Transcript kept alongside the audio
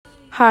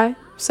Hi.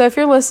 So if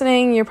you're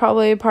listening, you're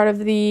probably part of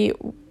the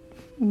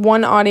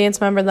one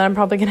audience member that I'm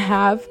probably going to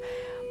have.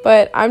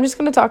 But I'm just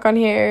going to talk on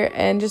here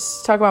and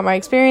just talk about my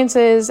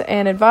experiences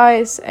and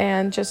advice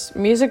and just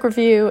music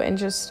review and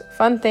just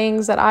fun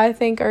things that I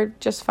think are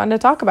just fun to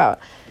talk about.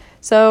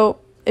 So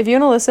if you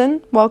want to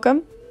listen,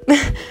 welcome.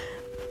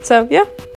 So, yeah.